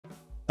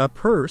A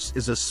purse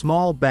is a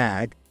small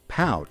bag,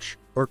 pouch,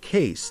 or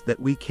case that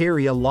we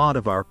carry a lot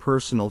of our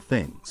personal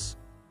things.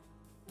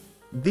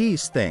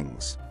 These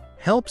things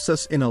helps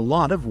us in a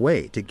lot of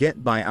way to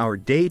get by our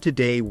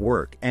day-to-day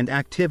work and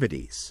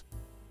activities.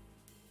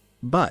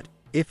 But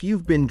if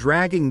you've been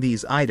dragging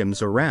these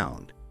items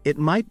around, it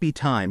might be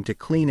time to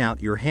clean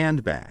out your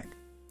handbag.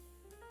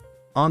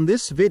 On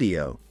this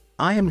video,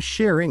 I am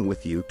sharing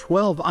with you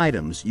 12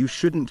 items you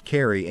shouldn't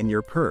carry in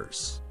your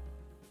purse.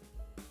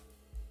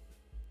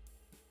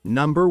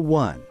 Number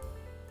 1.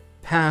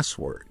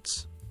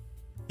 Passwords.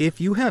 If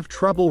you have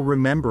trouble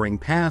remembering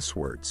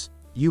passwords,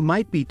 you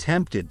might be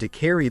tempted to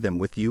carry them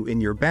with you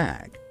in your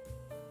bag.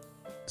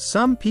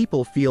 Some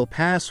people feel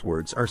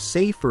passwords are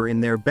safer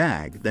in their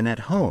bag than at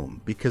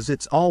home because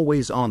it's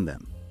always on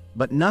them,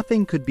 but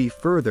nothing could be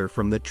further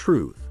from the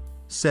truth,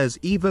 says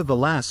Eva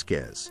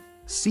Velasquez,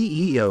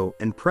 CEO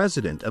and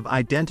President of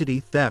Identity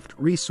Theft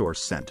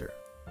Resource Center.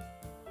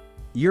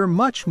 You're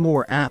much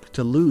more apt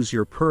to lose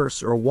your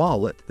purse or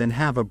wallet than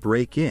have a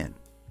break-in.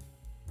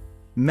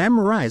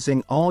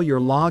 Memorizing all your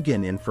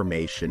login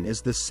information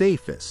is the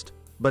safest,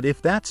 but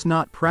if that's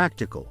not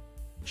practical,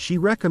 she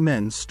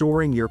recommends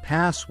storing your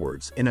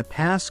passwords in a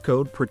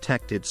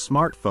passcode-protected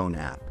smartphone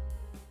app.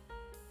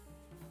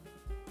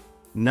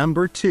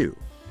 Number 2.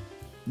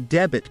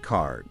 Debit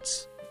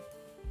cards.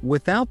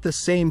 Without the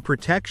same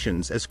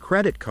protections as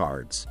credit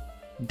cards,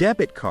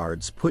 debit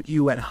cards put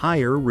you at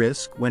higher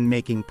risk when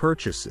making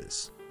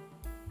purchases.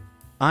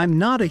 I'm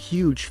not a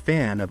huge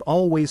fan of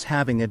always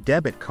having a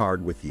debit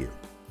card with you,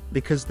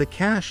 because the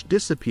cash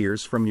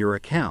disappears from your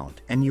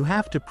account and you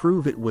have to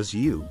prove it was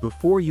you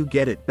before you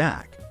get it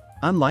back,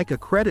 unlike a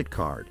credit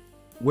card,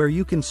 where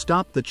you can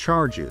stop the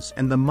charges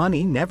and the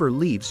money never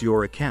leaves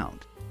your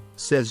account,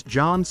 says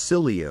John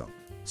Cilio,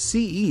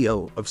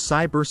 CEO of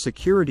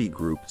cybersecurity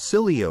group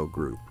Cilio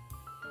Group.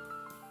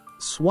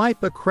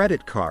 Swipe a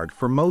credit card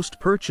for most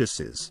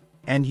purchases,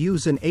 and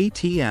use an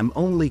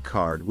ATM-only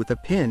card with a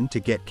PIN to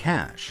get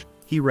cash,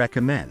 he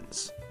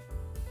recommends.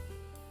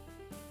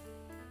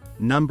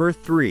 Number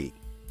 3.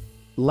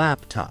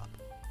 Laptop.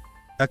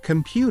 A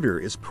computer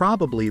is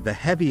probably the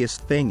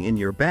heaviest thing in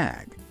your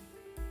bag.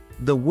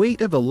 The weight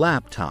of a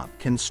laptop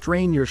can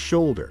strain your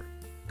shoulder,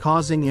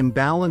 causing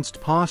imbalanced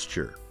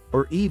posture,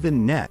 or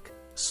even neck,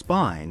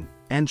 spine,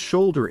 and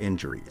shoulder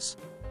injuries,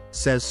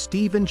 says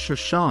Stephen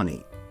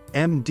Shoshani,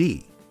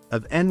 MD,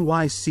 of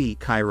NYC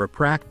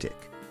Chiropractic.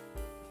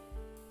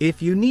 If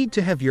you need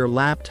to have your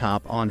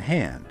laptop on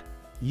hand,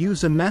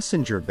 use a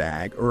messenger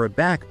bag or a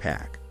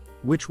backpack,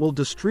 which will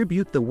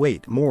distribute the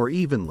weight more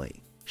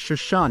evenly,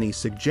 Shoshani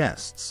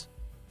suggests.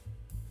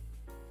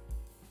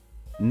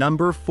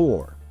 Number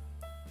 4.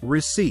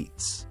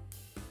 Receipts.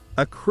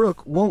 A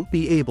crook won't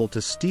be able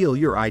to steal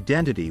your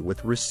identity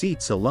with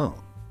receipts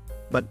alone,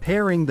 but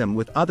pairing them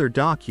with other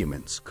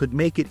documents could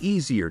make it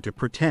easier to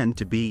pretend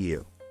to be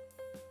you.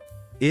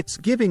 It's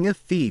giving a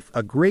thief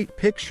a great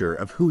picture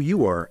of who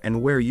you are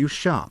and where you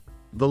shop,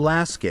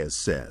 Velasquez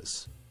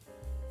says.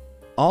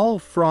 All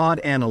fraud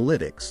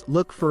analytics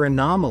look for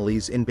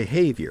anomalies in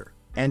behavior,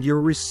 and your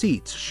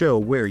receipts show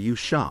where you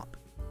shop.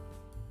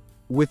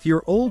 With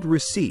your old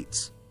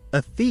receipts,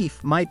 a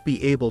thief might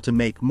be able to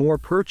make more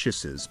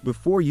purchases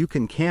before you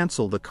can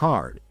cancel the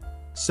card,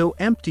 so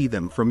empty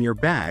them from your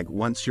bag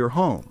once you're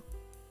home.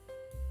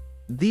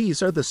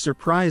 These are the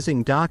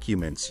surprising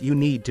documents you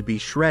need to be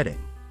shredding.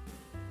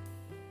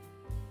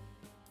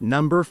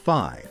 Number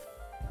 5.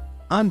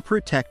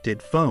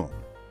 Unprotected phone.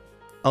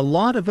 A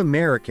lot of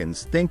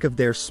Americans think of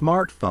their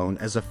smartphone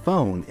as a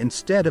phone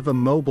instead of a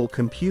mobile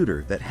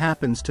computer that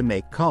happens to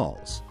make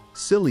calls,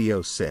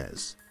 Cilio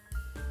says.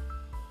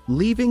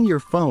 Leaving your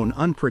phone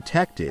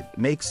unprotected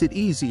makes it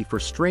easy for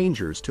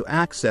strangers to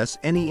access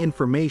any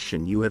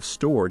information you have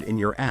stored in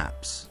your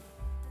apps.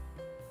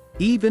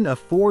 Even a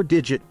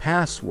 4-digit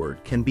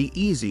password can be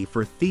easy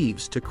for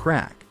thieves to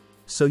crack,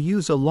 so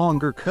use a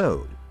longer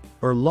code,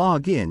 or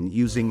log in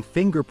using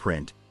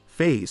fingerprint,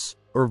 face,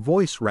 or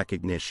voice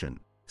recognition,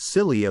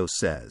 Cilio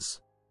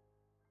says.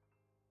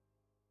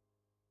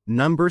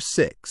 Number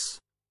 6.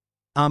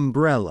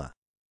 Umbrella.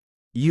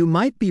 You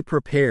might be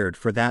prepared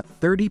for that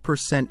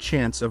 30%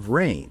 chance of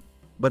rain,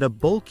 but a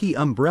bulky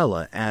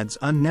umbrella adds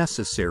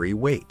unnecessary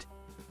weight.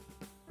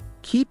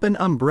 Keep an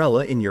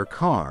umbrella in your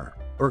car,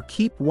 or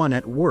keep one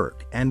at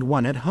work and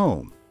one at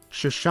home,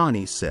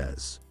 Shoshani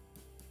says.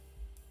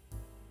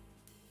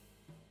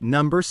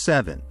 Number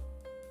 7.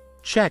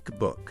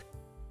 Checkbook.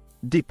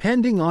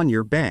 Depending on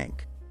your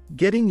bank,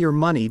 getting your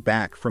money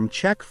back from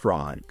check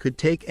fraud could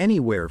take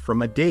anywhere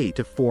from a day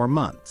to 4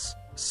 months,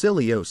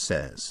 Cilio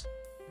says.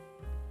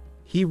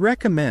 He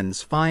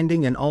recommends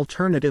finding an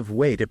alternative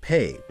way to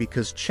pay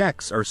because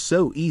checks are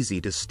so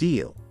easy to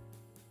steal.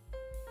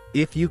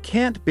 If you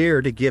can't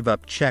bear to give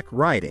up check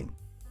writing,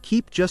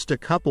 keep just a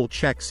couple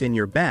checks in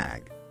your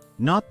bag,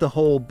 not the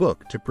whole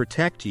book, to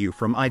protect you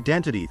from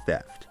identity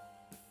theft.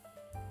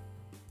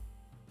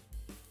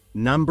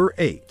 Number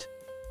 8.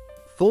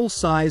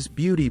 Full-size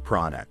beauty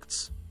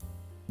products.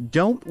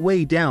 Don't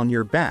weigh down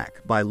your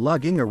back by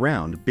lugging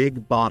around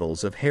big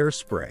bottles of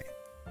hairspray.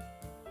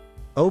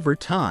 Over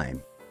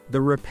time,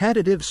 the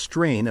repetitive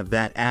strain of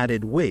that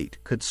added weight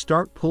could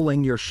start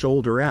pulling your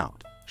shoulder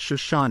out,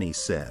 Shoshani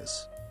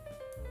says.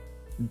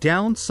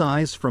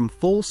 Downsize from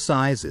full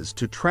sizes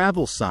to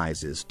travel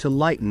sizes to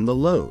lighten the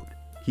load,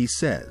 he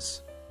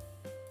says.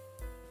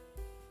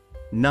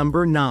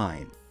 Number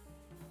 9.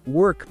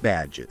 Work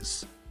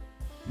badges.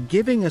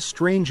 Giving a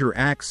stranger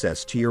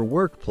access to your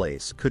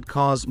workplace could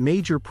cause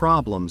major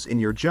problems in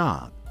your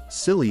job,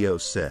 Cilio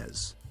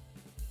says.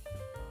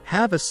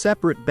 Have a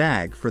separate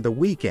bag for the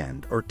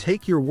weekend or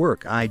take your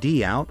work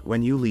ID out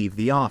when you leave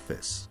the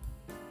office.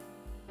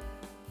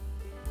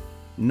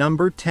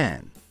 Number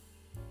 10.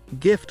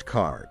 Gift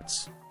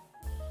cards.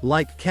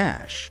 Like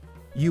cash,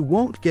 you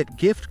won't get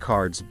gift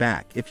cards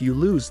back if you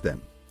lose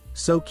them,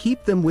 so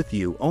keep them with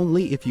you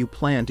only if you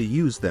plan to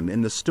use them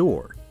in the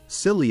store,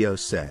 Cilio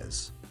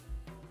says.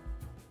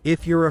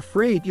 If you're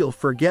afraid you'll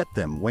forget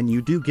them when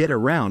you do get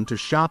around to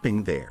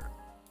shopping there,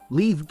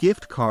 leave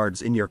gift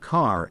cards in your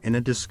car in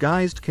a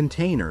disguised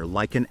container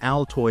like an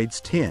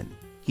Altoids tin,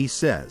 he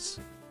says.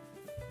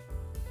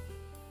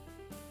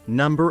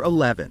 Number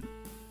 11.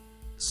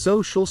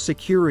 Social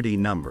Security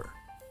number.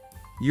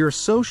 Your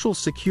Social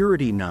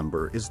Security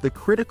number is the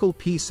critical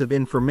piece of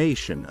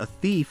information a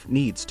thief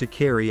needs to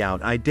carry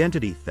out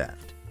identity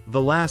theft,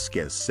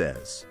 Velasquez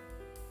says.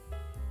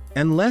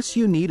 Unless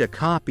you need a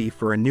copy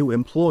for a new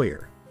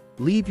employer,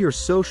 leave your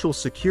Social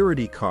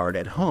Security card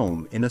at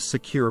home in a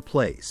secure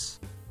place.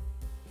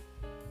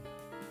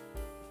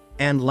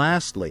 And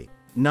lastly,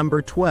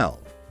 number 12.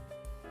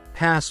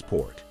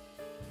 Passport.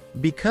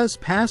 Because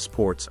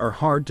passports are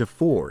hard to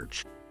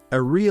forge,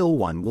 a real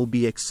one will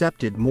be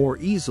accepted more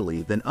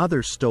easily than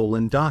other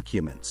stolen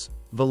documents,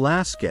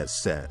 Velasquez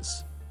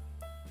says.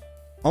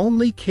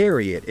 Only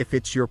carry it if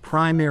it's your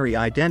primary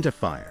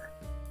identifier,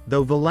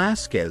 though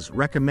Velasquez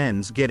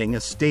recommends getting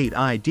a state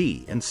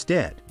ID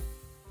instead.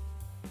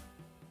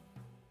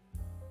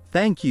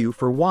 Thank you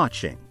for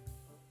watching.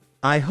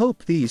 I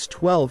hope these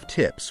 12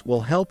 tips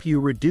will help you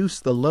reduce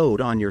the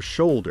load on your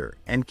shoulder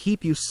and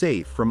keep you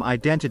safe from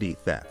identity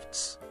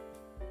thefts.